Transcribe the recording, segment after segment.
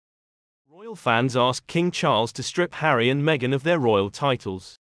Royal fans ask King Charles to strip Harry and Meghan of their royal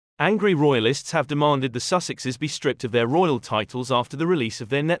titles. Angry royalists have demanded the Sussexes be stripped of their royal titles after the release of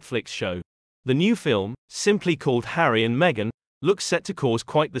their Netflix show. The new film, simply called Harry and Meghan, looks set to cause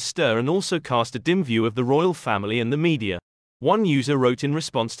quite the stir and also cast a dim view of the royal family and the media. One user wrote in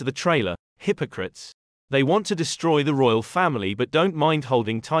response to the trailer, "Hypocrites. They want to destroy the royal family but don't mind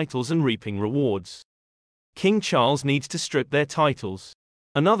holding titles and reaping rewards. King Charles needs to strip their titles."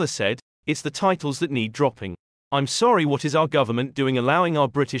 Another said, "It's the titles that need dropping. I'm sorry, what is our government doing allowing our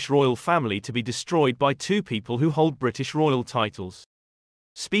British royal family to be destroyed by two people who hold British royal titles?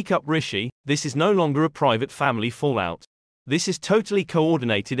 Speak up, Rishi, this is no longer a private family fallout. This is totally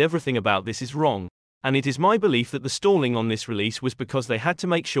coordinated, everything about this is wrong. And it is my belief that the stalling on this release was because they had to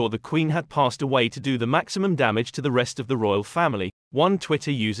make sure the Queen had passed away to do the maximum damage to the rest of the royal family," one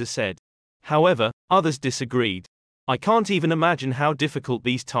Twitter user said. However, others disagreed. "I can't even imagine how difficult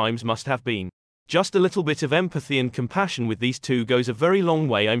these times must have been. Just a little bit of empathy and compassion with these two goes a very long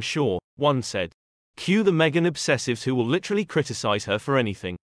way, I'm sure," one said. Cue the Meghan obsessives who will literally criticize her for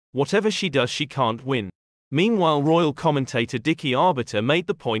anything. Whatever she does, she can't win. Meanwhile, royal commentator Dickie Arbiter made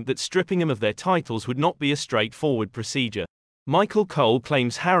the point that stripping them of their titles would not be a straightforward procedure. Michael Cole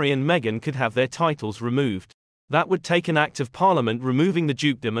claims Harry and Meghan could have their titles removed. That would take an act of parliament removing the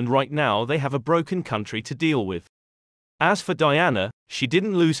dukedom, and right now they have a broken country to deal with. As for Diana, she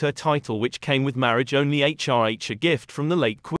didn't lose her title, which came with marriage only, a gift from the late Queen.